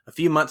because a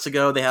few months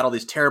ago they had all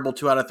these terrible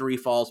 2 out of 3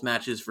 falls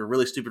matches for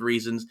really stupid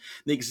reasons.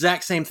 The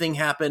exact same thing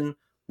happened.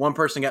 One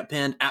person got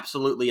pinned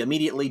absolutely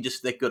immediately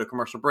just so they could go to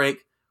commercial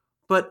break.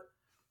 But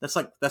that's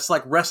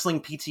like wrestling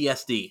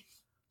PTSD.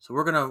 So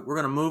we're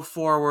gonna move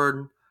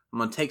forward. I'm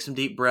gonna take some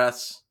deep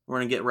breaths. We're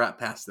gonna get right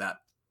past that.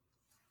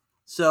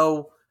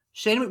 So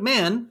Shane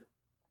McMahon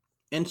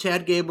and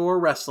Chad Gable are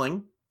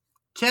wrestling.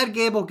 Chad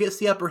Gable gets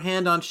the upper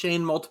hand on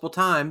Shane multiple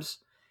times,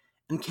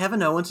 and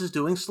Kevin Owens is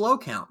doing slow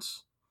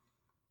counts.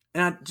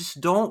 And I just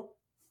don't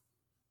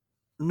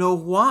know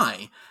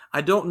why.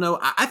 I don't know.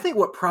 I think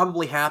what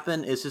probably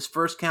happened is his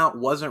first count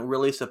wasn't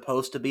really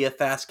supposed to be a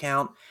fast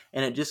count,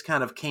 and it just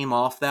kind of came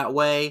off that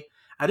way.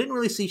 I didn't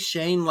really see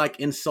Shane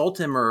insult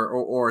him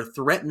or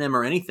threaten him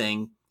or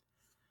anything.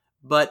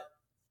 But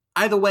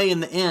either way,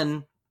 in the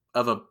end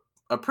of a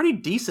pretty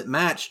decent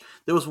match,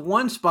 there was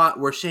one spot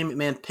where Shane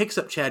McMahon picks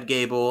up Chad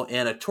Gable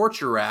in a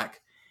torture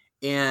rack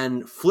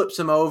and flips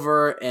him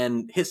over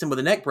and hits him with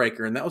a neck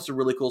breaker, and that was a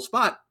really cool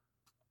spot.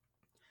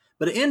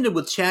 But it ended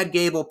with Chad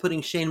Gable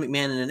putting Shane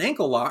McMahon in an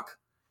ankle lock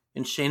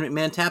and Shane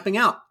McMahon tapping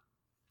out.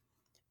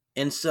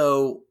 And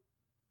so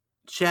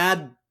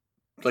Chad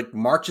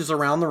marches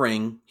around the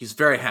ring. He's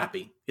very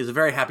happy. He's a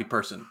very happy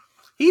person.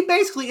 He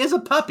basically is a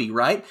puppy,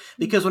 right?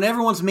 Because when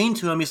everyone's mean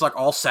to him, he's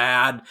all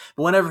sad.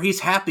 But whenever he's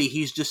happy,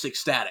 he's just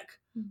ecstatic.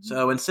 Mm-hmm.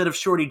 So instead of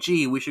Shorty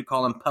G, we should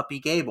call him Puppy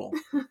Gable.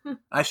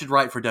 I should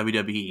write for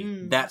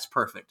WWE. That's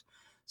perfect.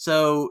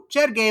 So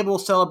Chad Gable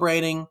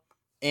celebrating,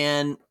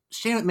 and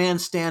Shane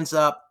McMahon stands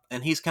up,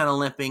 and he's kind of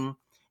limping.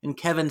 And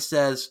Kevin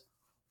says,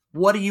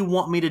 "What do you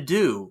want me to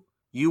do?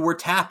 You were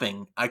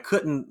tapping. I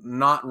couldn't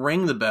not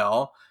ring the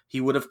bell. He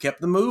would have kept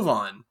the move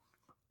on."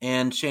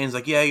 And Shane's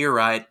like, "Yeah, you're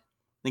right."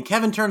 Then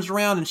Kevin turns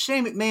around and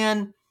Shane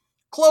McMahon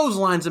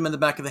clotheslines him in the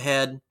back of the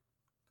head.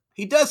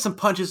 He does some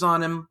punches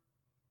on him,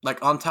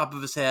 on top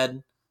of his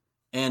head,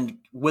 and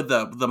with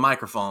the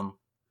microphone.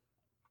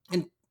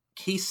 And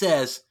he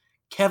says,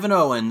 "Kevin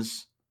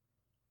Owens,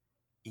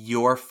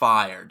 you're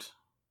fired."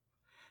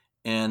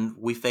 And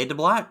we fade to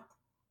black.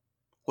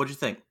 What'd you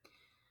think?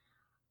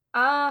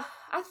 I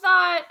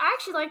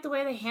actually liked the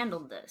way they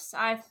handled this.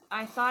 I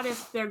thought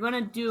if they're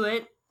gonna do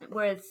it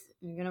with,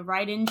 you're gonna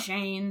write in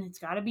Shane, it's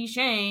gotta be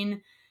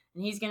Shane,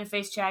 and he's gonna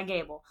face Chad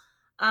Gable.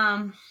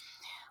 Now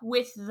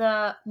it's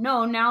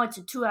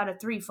a 2 out of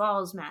 3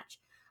 falls match.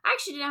 I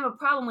actually didn't have a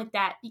problem with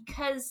that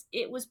because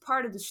it was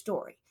part of the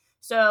story.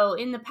 So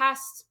in the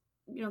past,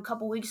 a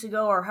couple weeks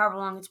ago or however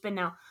long it's been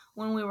now,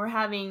 when we were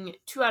having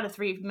 2 out of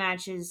 3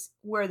 matches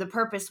where the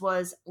purpose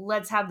was,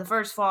 let's have the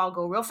first fall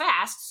go real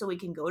fast so we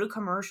can go to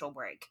commercial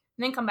break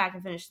and then come back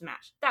and finish the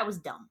match. That was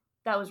dumb.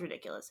 That was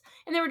ridiculous.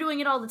 And they were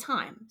doing it all the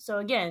time. So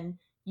again,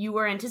 you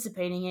were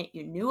anticipating it.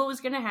 You knew what was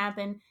going to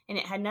happen, and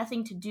it had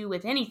nothing to do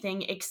with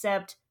anything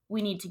except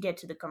we need to get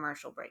to the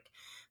commercial break.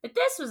 But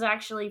this was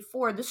actually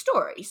for the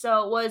story.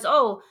 So it was,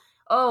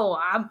 oh,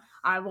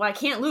 I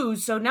can't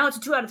lose, so now it's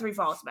a 2 out of 3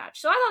 falls match.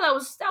 So I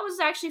thought that was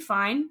actually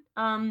fine,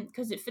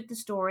 because it fit the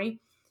story,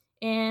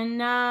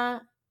 and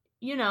I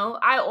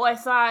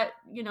thought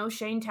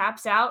Shane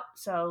taps out,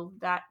 so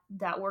that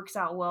works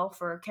out well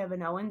for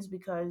Kevin Owens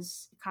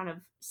because it kind of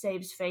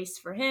saves face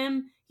for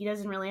him. He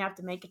doesn't really have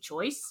to make a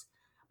choice.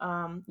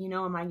 Am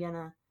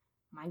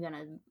I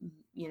gonna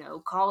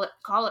call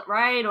it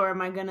right, or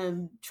am I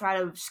gonna try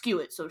to skew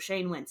it so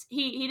Shane wins?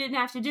 He didn't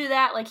have to do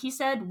that. Like he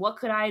said, what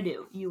could I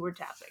do? You were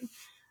tapping.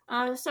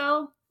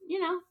 So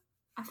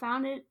I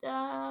found it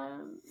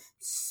as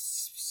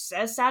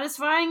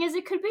satisfying as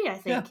it could be, I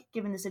think,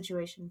 given the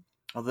situation.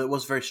 Although it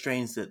was very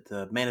strange that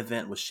the main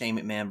event was Shane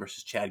McMahon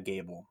versus Chad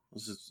Gable.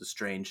 This is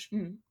strange.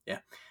 Mm-hmm.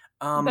 Yeah.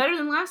 Better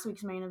than last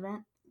week's main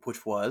event.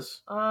 Which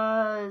was?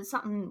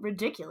 Something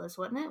ridiculous,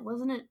 wasn't it?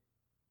 Wasn't it?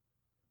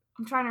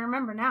 I'm trying to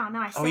remember now.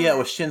 Now I say it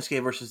was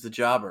Shinsuke versus the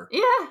Jobber.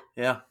 Yeah.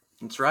 Yeah,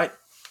 that's right.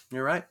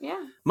 You're right.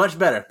 Yeah. Much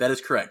better. That is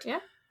correct. Yeah.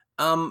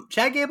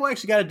 Chad Gable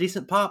actually got a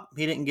decent pop.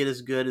 He didn't get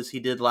as good as he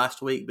did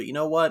last week, but you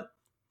know what?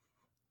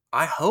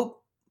 I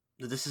hope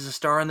that this is a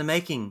star in the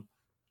making.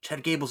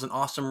 Chad Gable's an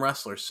awesome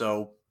wrestler,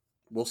 so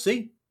we'll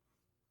see.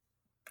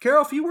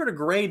 Carol, if you were to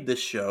grade this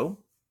show,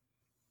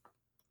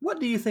 what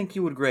do you think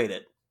you would grade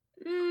it?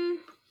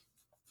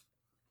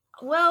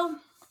 Well,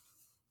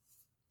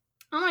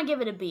 I'm going to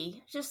give it a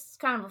B. Just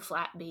kind of a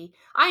flat B.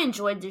 I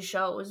enjoyed this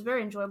show. It was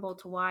very enjoyable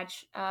to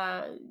watch.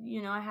 I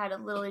had a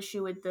little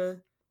issue with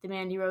the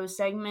Mandy Rose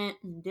segment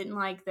and didn't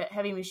like that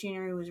Heavy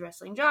Machinery was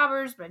wrestling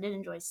jobbers, but I did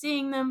enjoy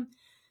seeing them.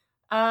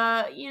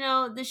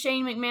 The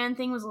Shane McMahon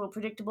thing was a little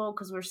predictable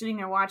because we're sitting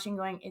there watching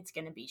going, it's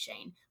going to be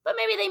Shane. But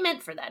maybe they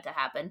meant for that to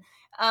happen.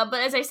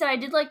 But as I said, I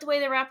did like the way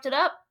they wrapped it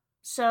up.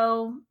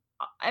 So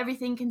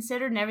everything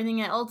considered and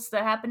everything else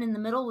that happened in the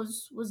middle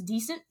was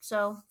decent.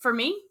 So for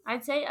me,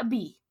 I'd say a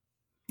B.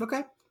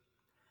 Okay.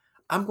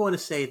 I'm going to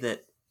say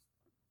that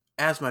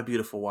as my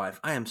beautiful wife,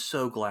 I am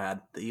so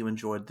glad that you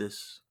enjoyed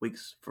this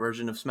week's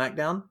version of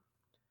SmackDown,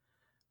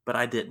 but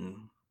I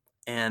didn't.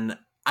 And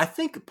I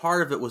think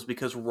part of it was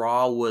because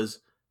Raw was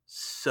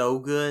so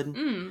good,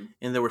 and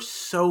there were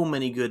so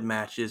many good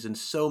matches and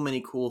so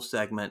many cool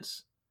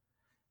segments,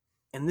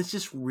 and this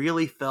just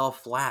really fell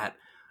flat.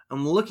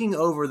 I'm looking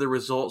over the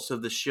results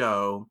of the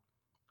show,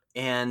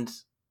 and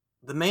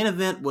the main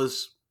event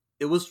was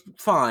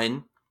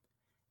fine,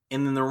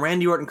 and then the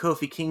Randy Orton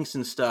Kofi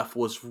Kingston stuff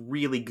was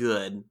really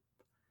good,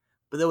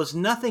 but there was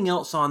nothing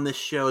else on this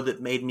show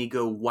that made me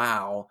go,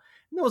 wow.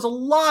 And there was a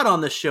lot on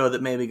this show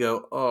that made me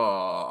go,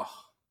 oh.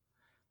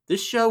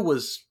 This show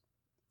was,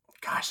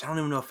 gosh, I don't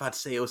even know if I'd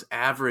say it was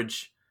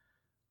average.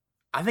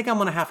 I think I'm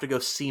going to have to go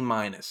C-.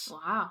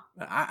 Wow.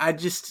 I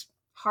just...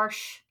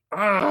 Harsh.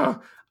 I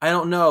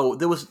don't know.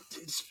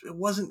 It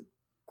wasn't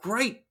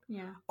great.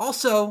 Yeah.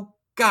 Also,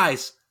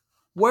 guys,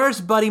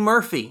 where's Buddy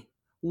Murphy?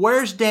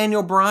 Where's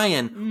Daniel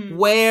Bryan?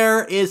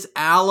 Where is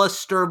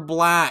Aleister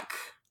Black?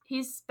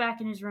 He's back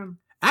in his room.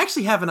 I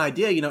actually have an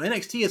idea.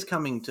 NXT is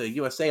coming to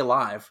USA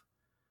Live.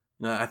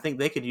 I think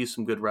they could use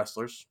some good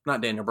wrestlers.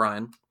 Not Daniel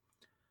Bryan.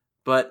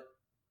 But,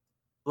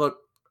 look,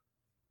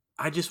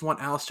 I just want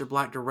Aleister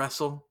Black to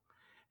wrestle.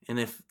 And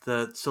if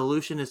the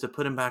solution is to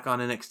put him back on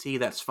NXT,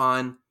 that's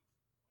fine.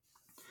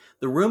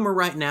 The rumor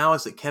right now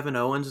is that Kevin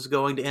Owens is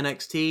going to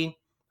NXT.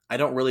 I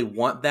don't really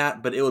want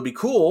that, but it would be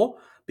cool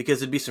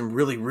because it'd be some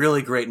really,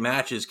 really great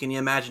matches. Can you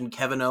imagine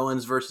Kevin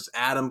Owens versus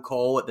Adam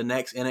Cole at the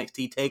next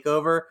NXT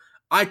TakeOver?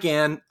 I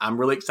can. I'm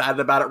really excited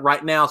about it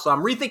right now, so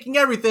I'm rethinking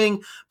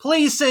everything.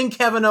 Please send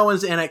Kevin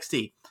Owens to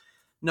NXT.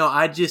 No,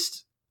 I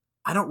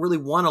don't really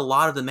want a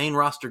lot of the main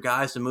roster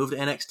guys to move to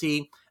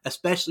NXT,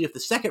 especially if the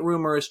second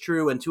rumor is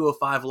true and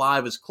 205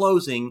 Live is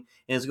closing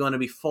and is going to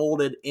be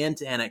folded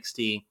into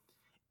NXT.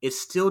 It's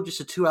still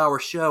just a 2-hour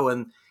show,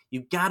 and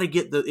you got to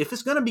get if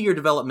it's going to be your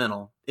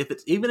developmental,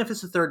 even if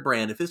it's a third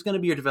brand, if it's going to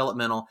be your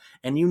developmental,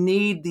 and you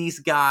need these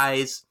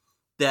guys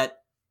that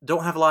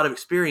don't have a lot of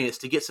experience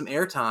to get some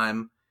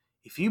airtime,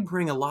 if you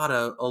bring a lot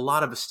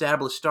of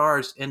established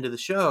stars into the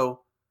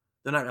show,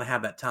 they're not going to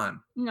have that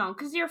time. No,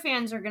 because your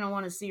fans are going to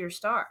want to see your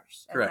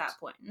stars at Correct. that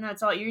point. And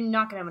that's all. You're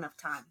not going to have enough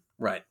time.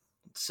 Right.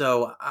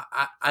 So,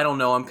 I don't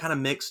know. I'm kind of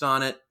mixed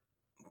on it,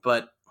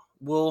 but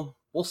we'll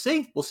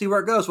see. We'll see where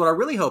it goes. What I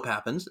really hope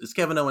happens is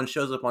Kevin Owens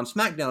shows up on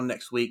SmackDown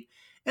next week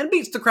and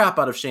beats the crap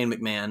out of Shane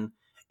McMahon,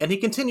 and he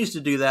continues to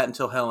do that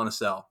until Hell in a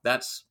Cell.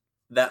 That's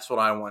what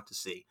I want to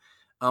see.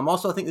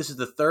 Also, I think this is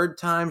the third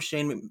time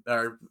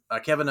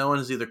Kevin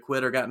Owens has either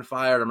quit or gotten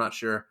fired. I'm not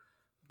sure,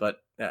 but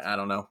I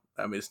don't know.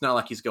 I mean, it's not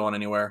like he's going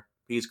anywhere.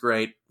 He's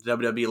great.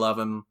 WWE love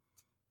him.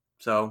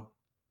 So,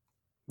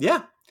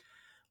 yeah.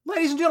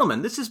 Ladies and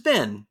gentlemen, this has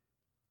been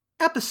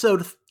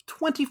episode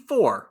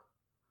 24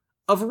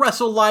 of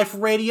Wrestle Life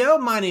Radio.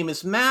 My name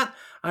is Matt.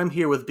 I'm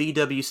here with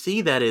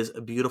BWC. That is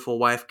a beautiful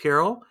wife,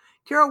 Carol.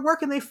 Carol, where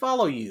can they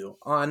follow you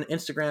on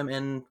Instagram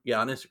on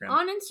Instagram?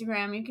 On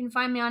Instagram. You can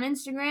find me on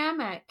Instagram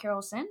at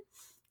Carol Sin.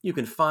 You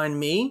can find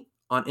me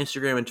on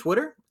Instagram and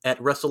Twitter at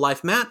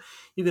WrestleLifeMatt.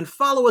 You can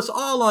follow us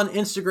all on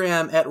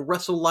Instagram at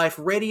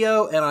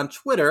WrestleLifeRadio and on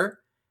Twitter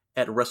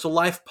at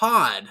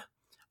WrestleLifePod.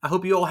 I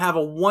hope you all have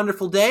a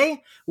wonderful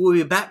day. We'll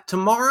be back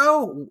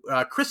tomorrow.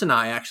 Chris and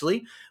I,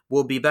 actually,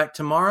 will be back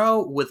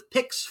tomorrow with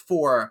picks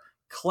for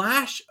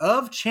Clash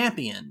of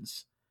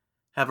Champions.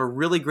 Have a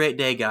really great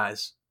day,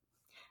 guys.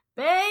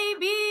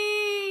 Baby